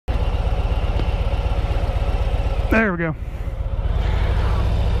There we go.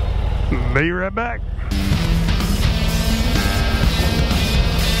 Be right back.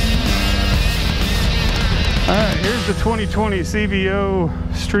 Alright, here's the 2020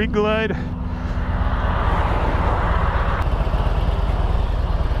 CVO Street Glide.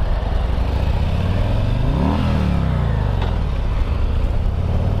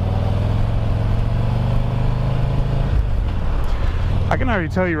 I can already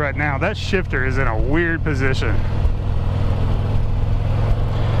tell you right now, that shifter is in a weird position.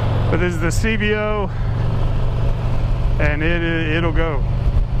 But this is the CVO, and it'll go.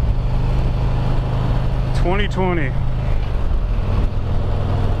 2020. I'm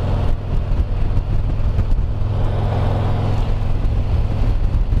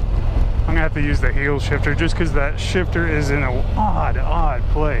gonna have to use the heel shifter just because that shifter is in an odd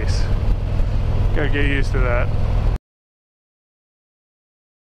place. Gotta get used to that.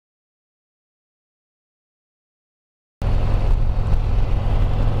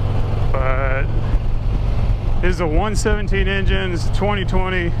 This is a 117 engine, it's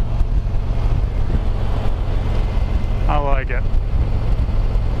 2020. I like it.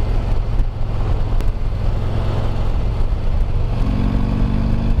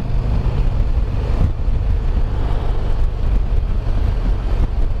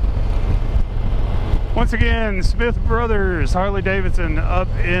 Once again, Smith Brothers, Harley Davidson up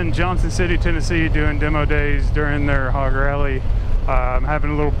in Johnson City, Tennessee, doing demo days during their hog rally. I'm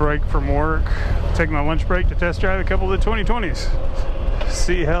having a little break from work, taking my lunch break to test drive a couple of the 2020s,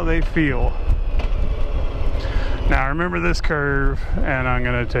 see how they feel. Now I remember this curve, and I'm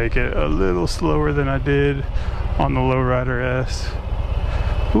going to take it a little slower than I did on the Lowrider S.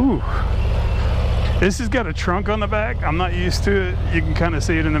 Ooh, this has got a trunk on the back. I'm not used to it. You can kind of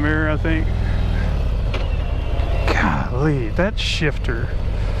see it in the mirror, I think. Golly, that shifter.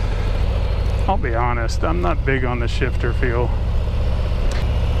 I'll be honest, I'm not big on the shifter feel.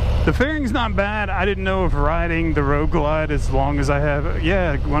 The fairing's not bad. I didn't know if riding the Road Glide as long as I have.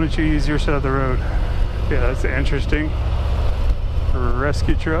 Yeah, why don't you use your side of the road? Yeah, that's interesting.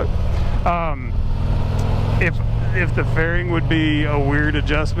 Rescue truck. If the fairing would be a weird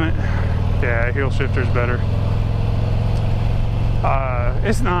adjustment, yeah, heel shifter's better.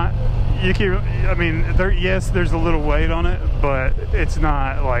 It's not. You can. I mean, yes, there's a little weight on it, but it's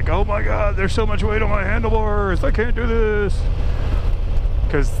not like, oh my God, there's so much weight on my handlebars, I can't do this.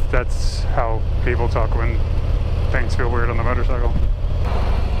 Because that's how people talk when things feel weird on the motorcycle.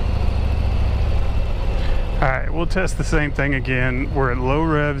 Alright, we'll test the same thing again. We're at low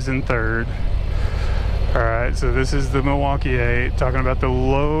revs in third. Alright, so this is the Milwaukee 8, talking about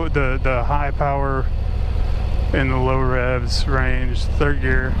the high power in the low revs range. Third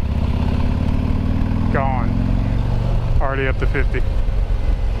gear, gone. Already up to 50.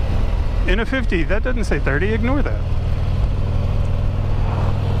 In a 50, that doesn't say 30, ignore that.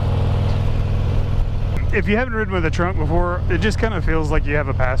 If you haven't ridden with a trunk before, it just kind of feels like you have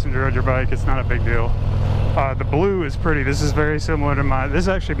a passenger on your bike. It's not a big deal. The blue is pretty. This is very similar to my, this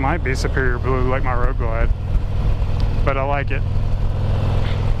actually might be Superior Blue, like my Road Glide, but I like it.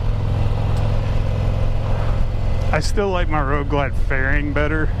 I still like my Road Glide fairing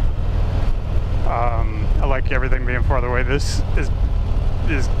better. I like everything being farther away. This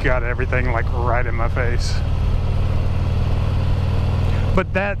is got everything like right in my face.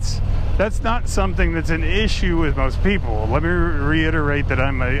 But that's not something that's an issue with most people. Let me reiterate that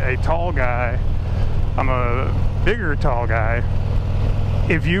I'm a tall guy. I'm a bigger tall guy.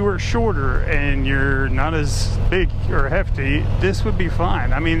 If you were shorter and you're not as big or hefty, this would be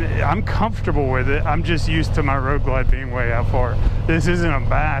fine. I mean, I'm comfortable with it. I'm just used to my Road Glide being way out far. This isn't a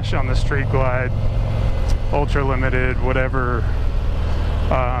bash on the Street Glide, Ultra Limited, whatever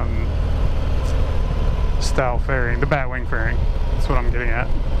style fairing, the batwing fairing. That's what I'm getting at.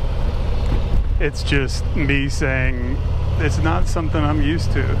 It's just me saying it's not something I'm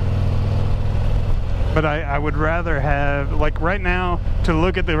used to. But I would rather have, like right now, to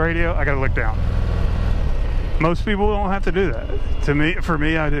look at the radio, I gotta look down. Most people don't have to do that. For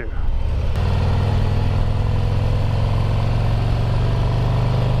me, I do.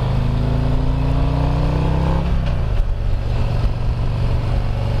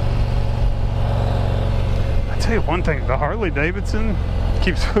 I tell you one thing, the Harley Davidson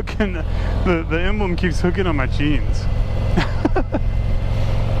keeps hooking, the emblem keeps hooking on my jeans.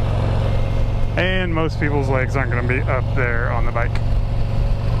 And most people's legs aren't going to be up there on the bike.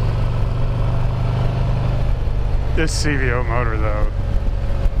 This CVO motor though.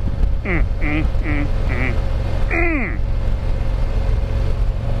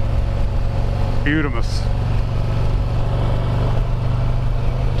 Beautiful.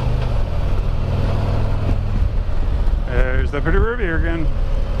 step into Rivier again.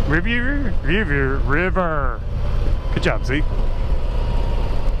 River. Good job, Zeke.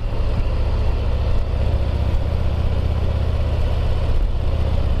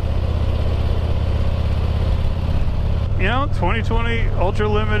 You know, 2020 Ultra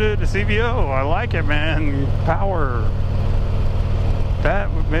Limited CVO. I like it, man. Power.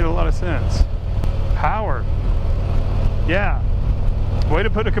 That made a lot of sense. Power. Yeah. Way to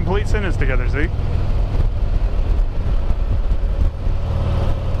put a complete sentence together, Zeke.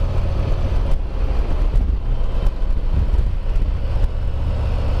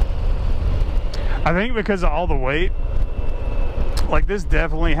 I think because of all the weight, like this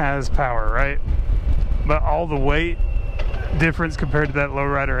definitely has power, right? But all the weight difference compared to that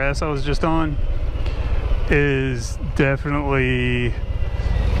Lowrider S I was just on is definitely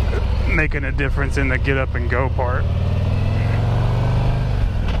making a difference in the get up and go part.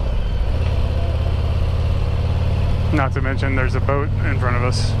 Not to mention there's a boat in front of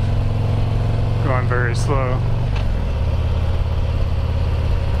us going very slow.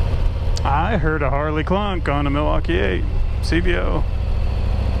 I heard a Harley clunk on a Milwaukee 8 CVO,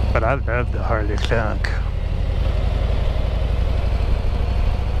 but I love the Harley clunk.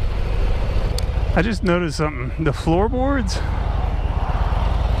 I just noticed something. The floorboards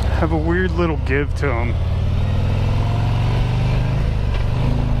have a weird little give to them.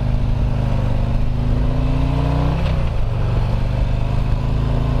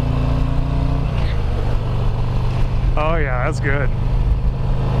 Oh yeah, that's good.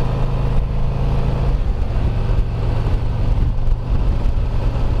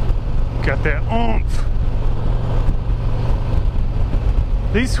 Got that oomph.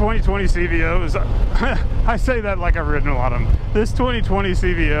 These 2020 CVOs, I say that like I've ridden a lot of them. This 2020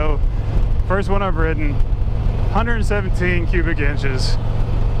 CVO, first one I've ridden, 117 cubic inches,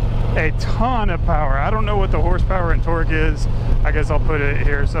 a ton of power. I don't know what the horsepower and torque is. I guess I'll put it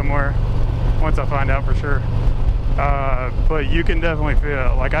here somewhere once I find out for sure. But you can definitely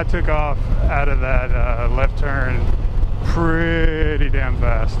feel it. Like I took off out of that left turn pretty damn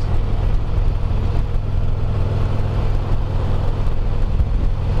fast.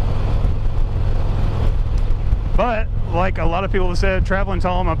 But like a lot of people have said, Traveling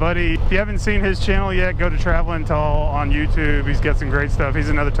Tall, my buddy, if you haven't seen his channel yet, go to Traveling Tall on YouTube. He's got some great stuff. He's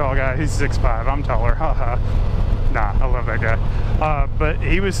another tall guy. He's 6'5". I'm taller. Haha. Nah, I love that guy. But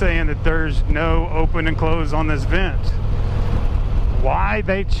he was saying that there's no open and close on this vent. Why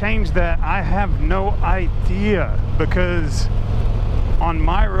they changed that, I have no idea. Because on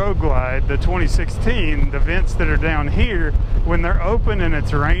my Road Glide, the 2016, the vents that are down here, when they're open and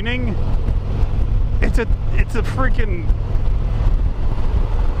it's raining, it's a freaking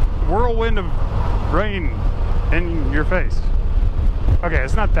whirlwind of rain in your face. Okay,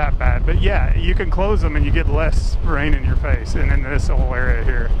 it's not that bad, but yeah, you can close them and you get less rain in your face, and in this whole area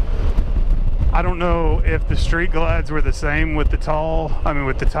here. I don't know if the street glides were the same with the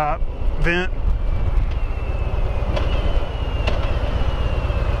with the top vent.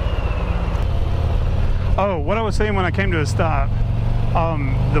 Oh, what I was saying when I came to a stop,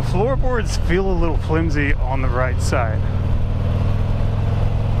 the floorboards feel a little flimsy on the right side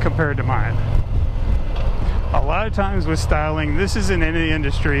compared to mine. A lot of times with styling, this is in any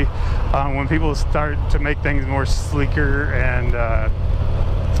industry, when people start to make things more sleeker and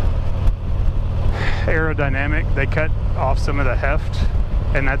aerodynamic, they cut off some of the heft,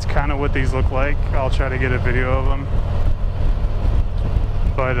 and that's kind of what these look like. I'll try to get a video of them.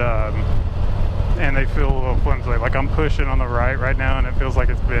 But and they feel a little flimsy. Like I'm pushing on the right now and it feels like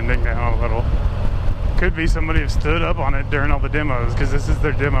it's bending down a little. Could be somebody who stood up on it during all the demos, because this is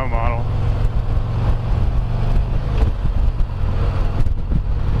their demo model.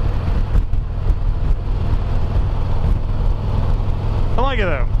 I like it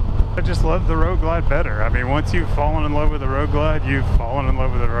though. I just love the Road Glide better. I mean, once you've fallen in love with the Road Glide, you've fallen in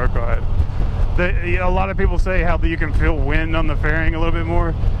love with the Road Glide. A lot of people say how you can feel wind on the fairing a little bit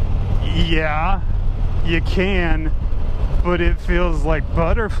more. Yeah, you can, but it feels like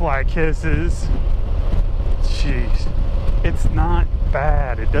butterfly kisses. Jeez, it's not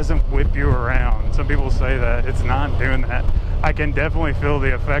bad. It doesn't whip you around. Some people say that. It's not doing that. I can definitely feel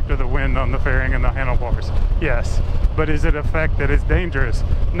the effect of the wind on the fairing and the handlebars. Yes, but is it an effect that is dangerous?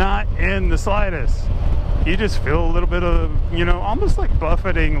 Not in the slightest. You just feel a little bit of, you know, almost like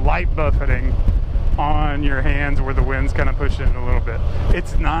buffeting, light buffeting on your hands where the wind's kind of pushing a little bit.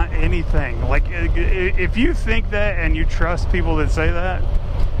 It's not anything. Like, if you think that and you trust people that say that,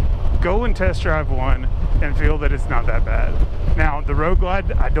 go and test drive one and feel that it's not that bad. Now, the Road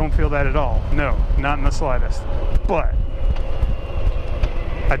Glide, I don't feel that at all. No, not in the slightest. But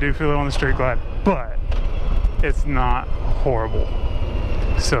I do feel it on the Street Glide. But it's not horrible.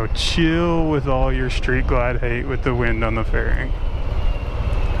 So chill with all your street glide hate with the wind on the fairing.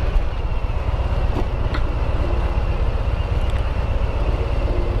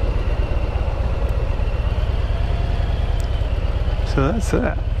 So that's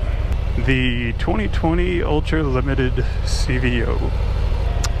that. The 2020 Ultra Limited CVO.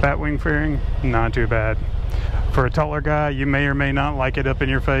 Batwing fairing, not too bad. For a taller guy, you may or may not like it up in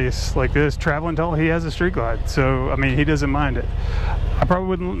your face like this. Traveling tall, he has a street glide, so I mean, he doesn't mind it. I probably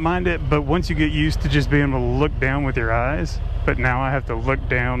wouldn't mind it, but once you get used to just being able to look down with your eyes, but now I have to look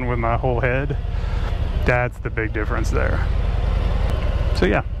down with my whole head, that's the big difference there. So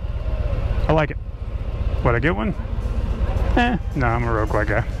yeah, I like it. Would I get one? No, I'm a road glide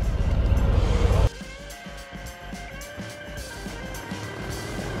guy.